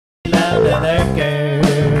down to their gears.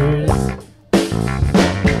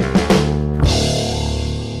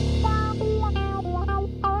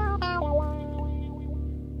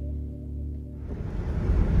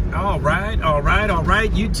 All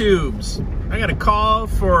right, YouTubes. I got a call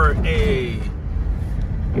for a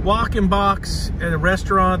walk-in box at a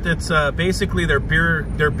restaurant that's basically their beer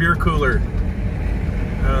cooler.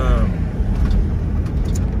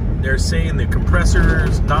 They're saying the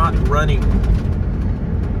compressor's not running.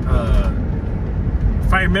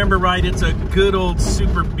 If I remember right, it's a good old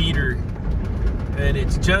super beater, and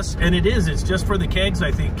it's just for the kegs,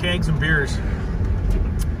 I think, kegs and beers.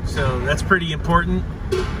 So that's pretty important.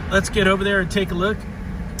 Let's get over there and take a look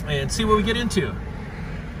and see what we get into. All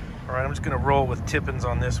right, I'm just gonna roll with Tippins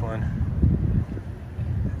on this one,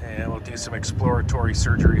 and we'll do some exploratory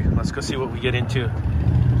surgery. Let's go see what we get into.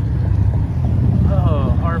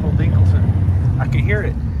 Oh, Harville Dinkelson. I can hear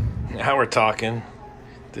it. Now we're talking.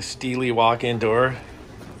 The Steely walk-in door.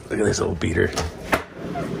 Look at this old beater.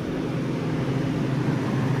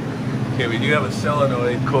 Okay, we do have a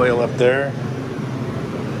solenoid coil up there.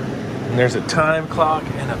 And there's a time clock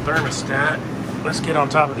and a thermostat. Let's get on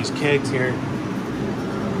top of these kegs here.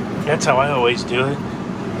 That's how I always do it.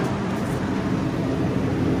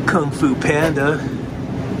 Kung Fu Panda.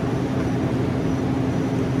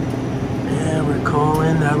 Yeah, we're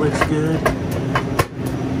calling. That looks good.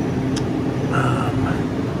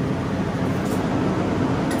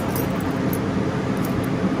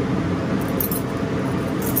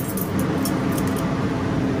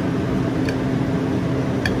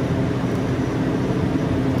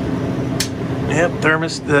 Yep,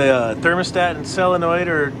 the thermostat and solenoid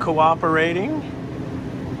are cooperating.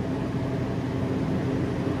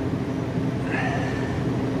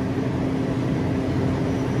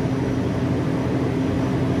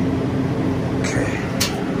 Okay.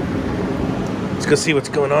 Let's go see what's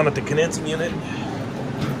going on at the condensing unit.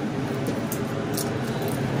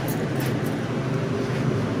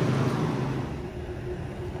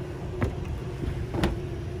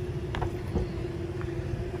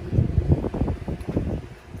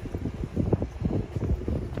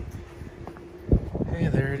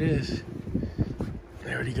 There it is.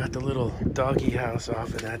 They already got the little doggy house off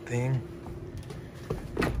of that thing.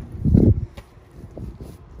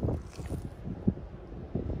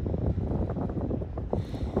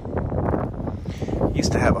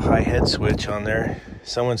 Used to have a high head switch on there.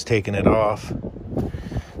 Someone's taken it off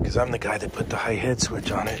because I'm the guy that put the high head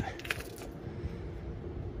switch on it.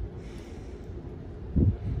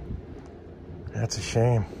 That's a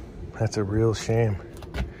shame. That's a real shame.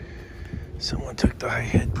 Someone took the high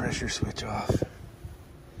head pressure switch off.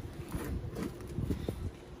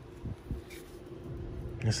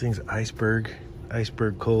 This thing's iceberg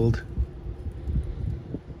cold.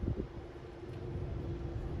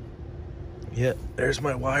 Yeah, there's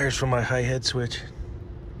my wires from my high head switch.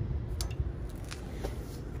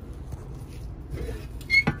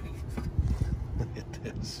 Look at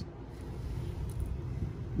this.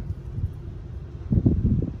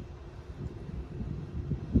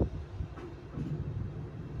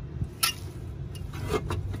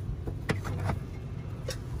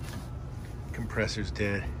 Compressor's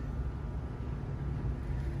dead.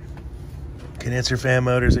 Condenser fan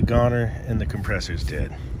motor's a goner, and the compressor's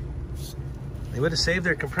dead. They would have saved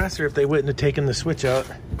their compressor if they wouldn't have taken the switch out.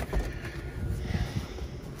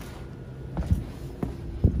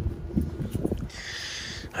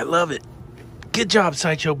 I love it. Good job,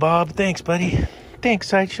 Sideshow Bob. Thanks, buddy. Thanks,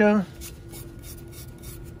 Sideshow.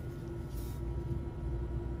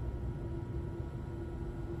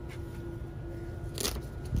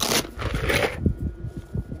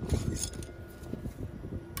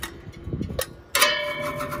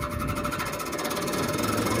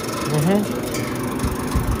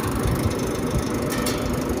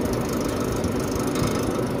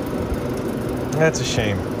 That's a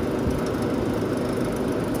shame.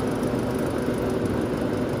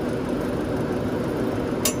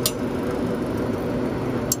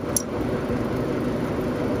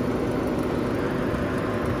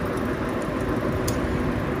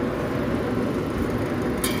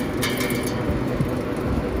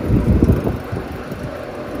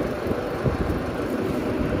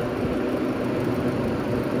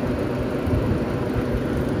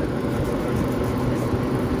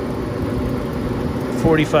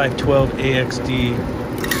 $4512 AXD.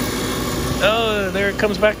 Oh, there it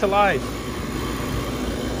comes back to life.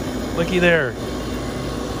 Looky there.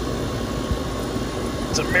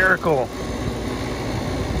 It's a miracle.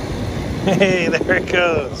 Hey, there it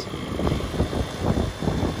goes.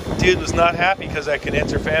 Dude was not happy because that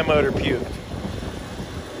condenser fan motor puked.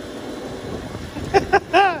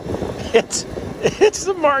 It's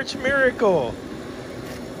the March Miracle.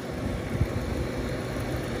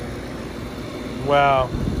 Wow.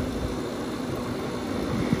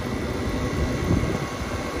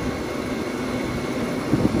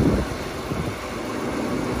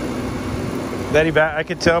 I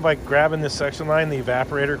could tell by grabbing this suction line, the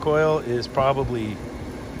evaporator coil is probably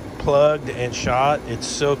plugged and shot.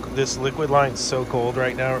 This liquid line is so cold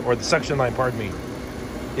right now, or the suction line, pardon me.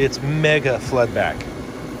 It's mega flood back.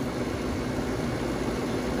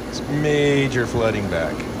 It's major flooding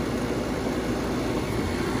back.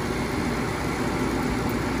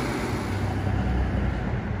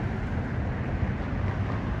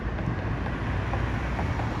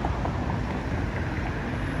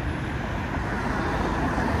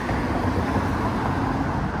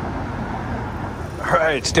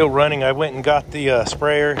 Alright, it's still running. I went and got the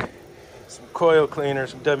sprayer, some coil cleaner,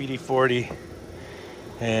 some WD-40,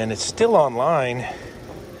 and it's still online,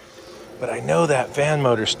 but I know that fan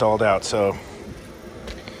motor stalled out, so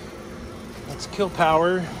let's kill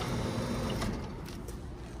power,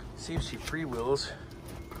 see if she freewheels.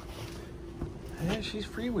 Yeah, she's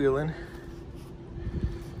freewheeling.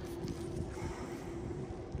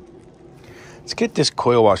 Let's get this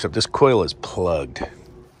coil washed up. This coil is plugged.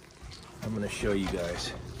 I'm going to show you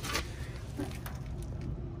guys.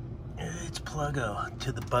 It's pluggo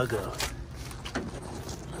to the buggo.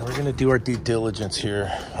 We're going to do our due diligence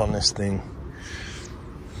here on this thing.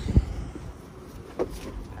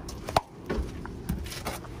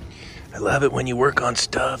 I love it when you work on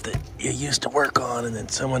stuff that you used to work on and then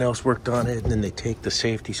someone else worked on it and then they take the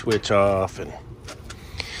safety switch off. And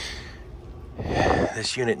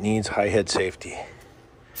this unit needs high head safety.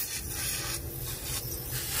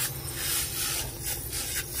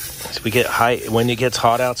 When it gets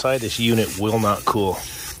hot outside, this unit will not cool.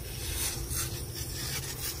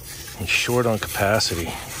 It's short on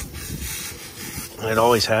capacity. And it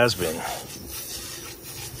always has been.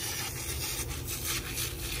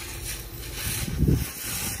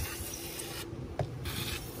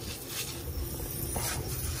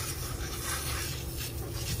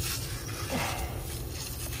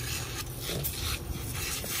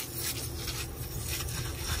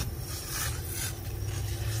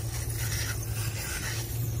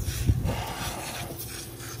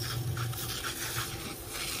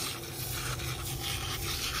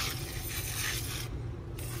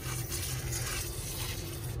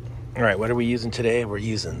 All right, what are we using today? We're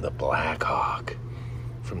using the Black Hawk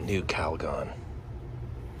from New Calgon.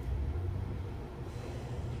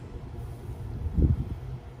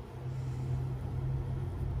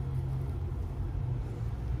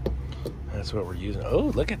 That's what we're using.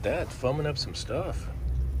 Oh, look at that, foaming up some stuff.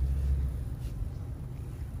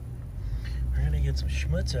 We're gonna get some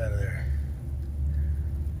schmutz out of there.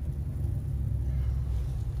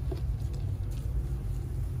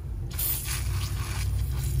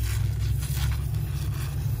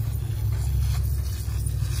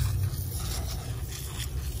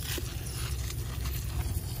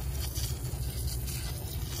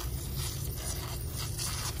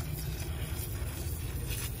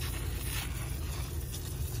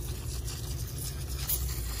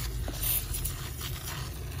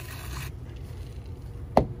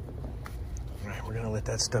 We're gonna let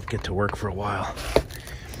that stuff get to work for a while.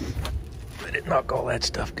 Let it knock all that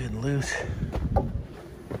stuff good and loose.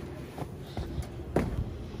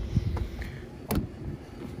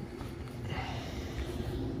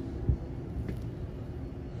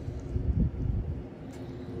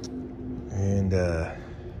 And yeah,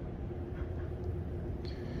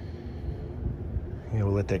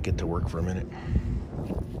 we'll let that get to work for a minute.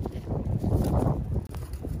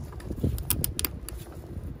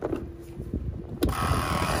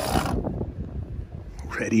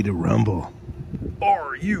 Ready to rumble.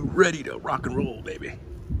 Are you ready to rock and roll, baby?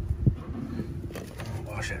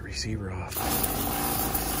 Wash that receiver off.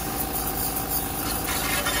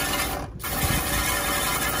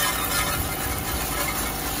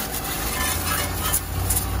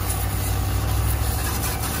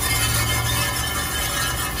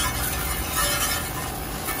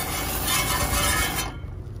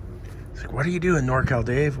 It's like, what are you doing, NorCal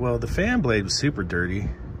Dave? Well, the fan blade was super dirty.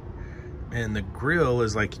 And the grill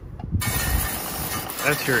is like,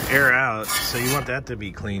 that's your air out, so you want that to be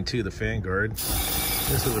clean too, the fan guard.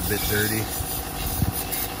 This was a bit dirty.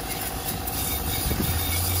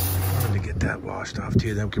 I wanted to get that washed off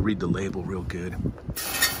too, then we can read the label real good.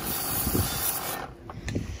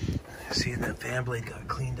 See, that fan blade got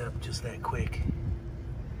cleaned up just that quick.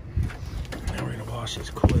 Now we're gonna wash this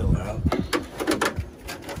coil out.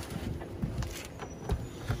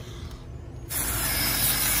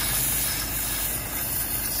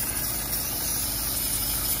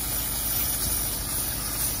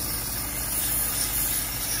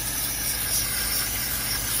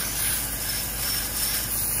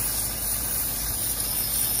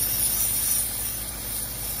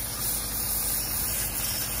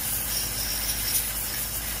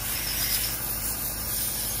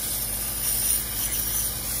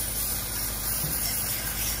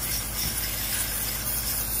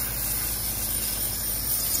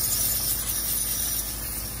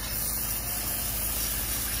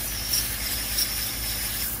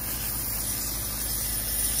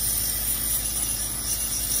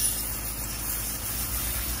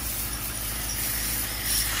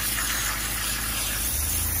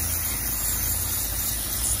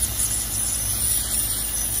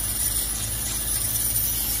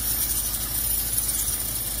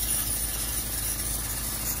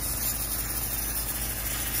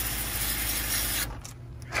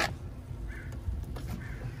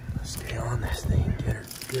 Stay on this thing, get her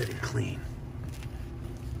good and clean.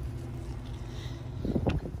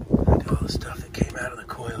 Look at all the stuff that came out of the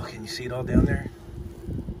coil. Can you see it all down there?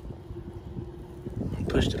 And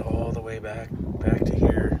pushed it all the way back to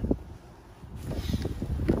here.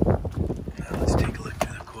 Now let's take a look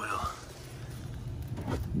through the coil.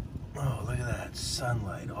 Oh, look at that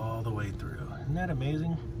sunlight all the way through. Isn't that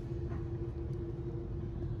amazing?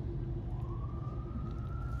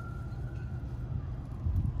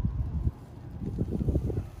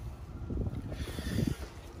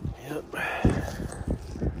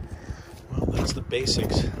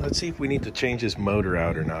 Basics. Let's see if we need to change this motor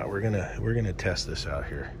out or not. We're gonna test this out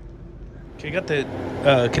here. Okay, got the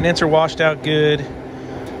condenser washed out good.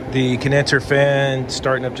 The condenser fan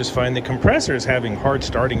starting up just fine. The compressor is having hard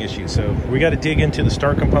starting issues, so we got to dig into the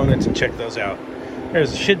start components and check those out. There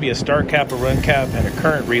should be a start cap, a run cap, and a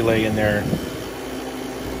current relay in there.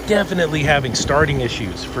 Definitely having starting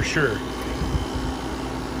issues for sure.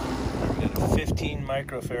 We got a 15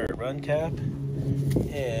 microfarad run cap.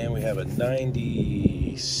 And we have a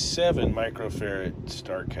 97 microfarad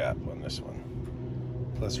start cap on this one.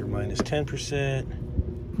 Plus or minus 10%.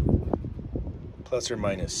 Plus or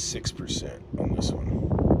minus 6% on this one.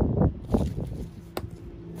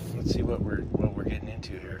 Let's see what we're getting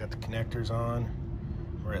into here. Got the connectors on.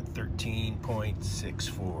 We're at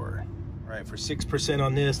 13.64. All right, for 6%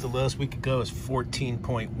 on this, the lowest we could go is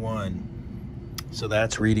 14.1. So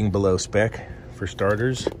that's reading below spec for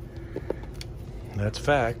starters. That's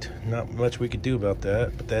fact. Not much we could do about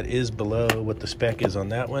that, but that is below what the spec is on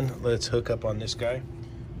that one. Let's hook up on this guy.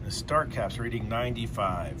 The start cap's reading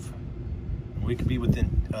 95. We could be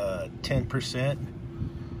within 10%.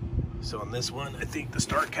 So on this one, I think the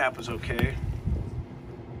start cap is okay.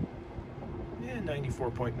 Yeah,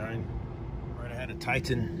 94.9. Right, I had a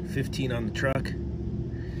Titan 15 on the truck.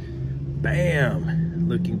 Bam!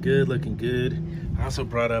 Looking good, looking good. I also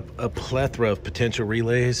brought up a plethora of potential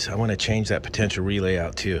relays. I want to change that potential relay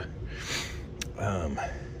out too. And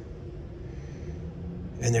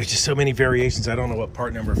there's just so many variations. I don't know what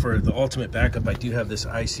part number. For the ultimate backup, I do have this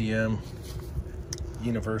ICM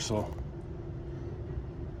universal,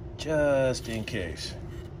 just in case.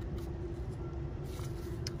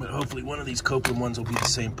 But hopefully one of these Copeland ones will be the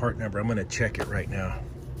same part number. I'm going to check it right now.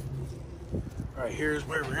 All right, here's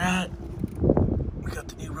where we're at. We got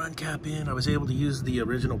the new run cap in. I was able to use the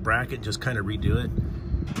original bracket and just kind of redo it.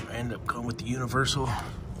 I ended up going with the universal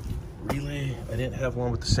relay. I didn't have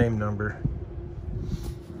one with the same number.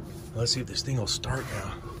 Let's see if this thing will start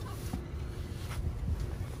now.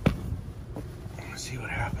 Let's see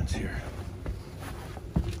what happens here.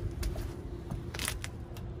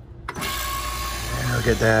 Yeah, look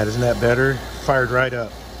at that. Isn't that better? Fired right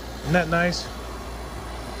up. Isn't that nice?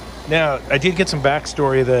 Now, I did get some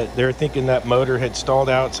backstory that they're thinking that motor had stalled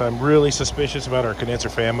out, so I'm really suspicious about our condenser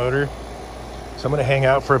fan motor. So I'm going to hang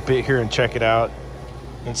out for a bit here and check it out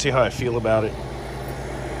and see how I feel about it.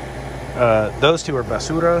 Those two are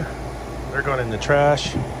basura. They're going in the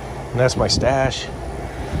trash, and that's my stash.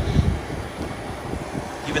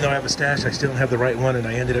 Even though I have a stash, I still don't have the right one, and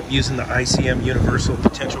I ended up using the ICM Universal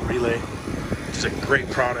Potential Relay, which is a great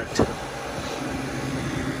product.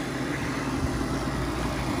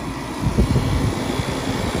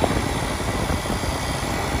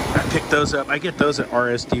 Pick those up. I get those at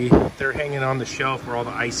RSD. They're hanging on the shelf where all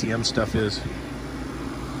the ICM stuff is.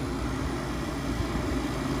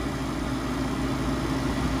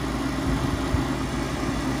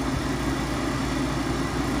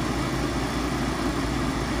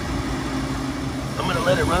 I'm gonna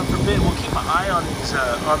let it run for a bit. We'll keep an eye on these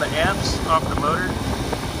on the amps off the motor,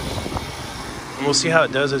 and we'll see how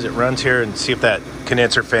it does as it runs here, and see if that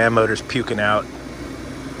condenser fan motor's puking out.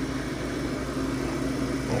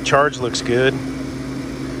 Charge looks good,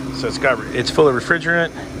 so it's full of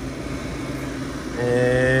refrigerant,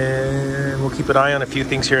 and we'll keep an eye on a few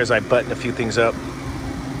things here as I button a few things up.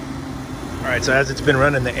 All right, so as it's been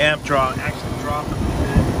running, the amp draw actually dropped a little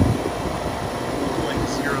bit,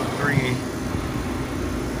 0.03.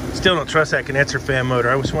 Still don't trust that condenser fan motor.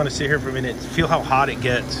 I just want to sit here for a minute, feel how hot it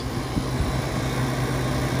gets,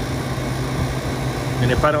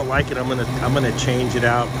 and if I don't like it, I'm gonna change it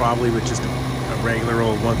out, probably with just a regular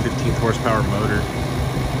old 1/15 horsepower motor.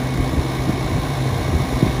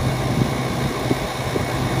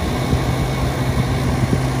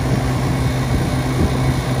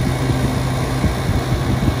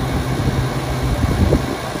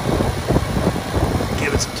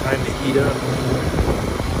 Give it some time to heat up.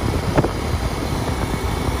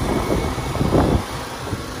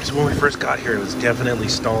 So when we first got here, it was definitely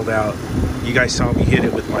stalled out. You guys saw me hit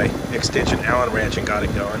it with my extension Allen wrench and got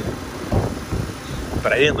it going.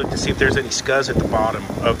 But I didn't look to see if there's any scuzz at the bottom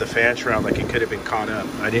of the fan shroud, like it could have been caught up.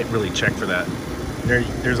 I didn't really check for that.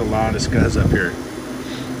 There's a lot of scuzz up here.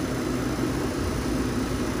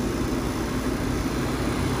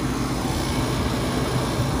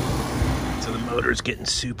 So the motor's getting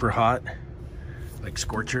super hot, like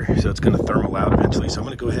scorcher, so it's going to thermal out eventually. So I'm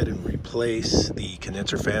going to go ahead and replace the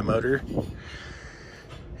condenser fan motor,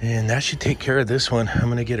 and that should take care of this one. I'm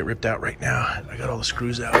going to get it ripped out right now. I got all the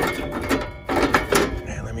screws out.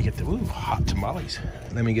 And let me get the, ooh, hot tamales.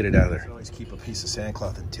 Let me get it out of there. I always keep a piece of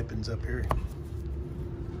sandcloth and tippins up here,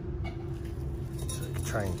 so I can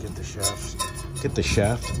try and get the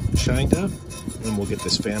shaft shined up, and we'll get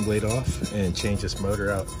this fan blade off and change this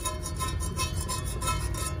motor out.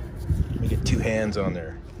 Let me get 2 hands on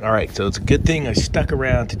there. All right, so it's a good thing I stuck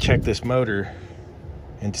around to check this motor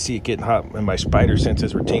and to see it getting hot, and my spider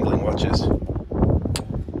senses were tingling. Watch this.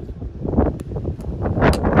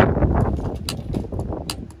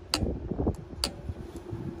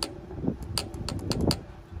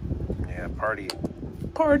 Yeah,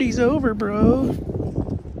 party's over, bro.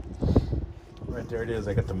 Right there it is.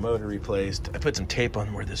 I got the motor replaced. I put some tape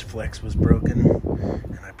on where this flex was broken,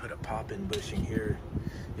 and I put a pop-in bushing here.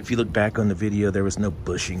 If you look back on the video, there was no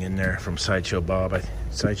bushing in there from Sideshow Bob.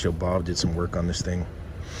 Sideshow Bob did some work on this thing.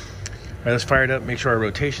 All right, let's fire it up, make sure our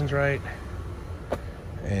rotation's right,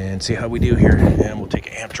 and see how we do here. And we'll take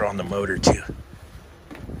an amp draw on the motor too.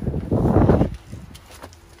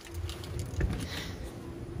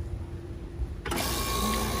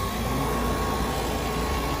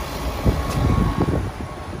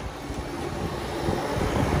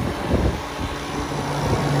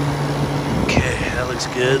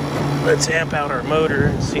 Good. Let's amp out our motor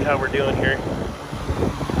and see how we're doing here.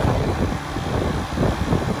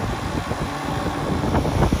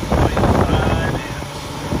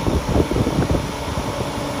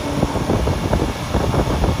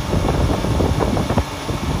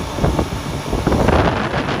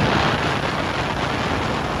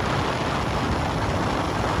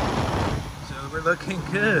 So we're looking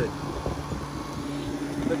good.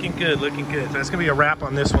 Looking good, looking good. So that's gonna be a wrap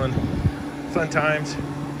on this one. Fun times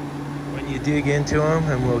when you dig into them,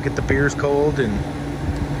 and we'll get the beers cold and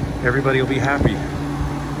everybody will be happy.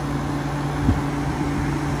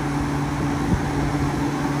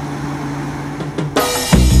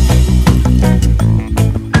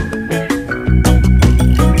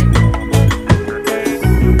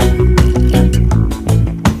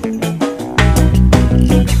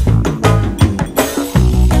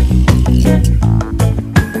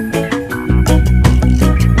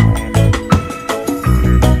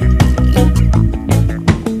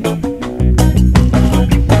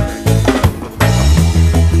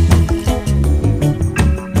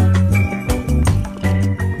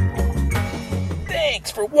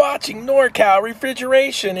 For watching NorCal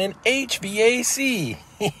Refrigeration and H.V.A.C.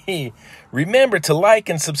 Remember to like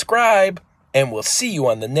and subscribe, and we'll see you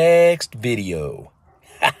on the next video.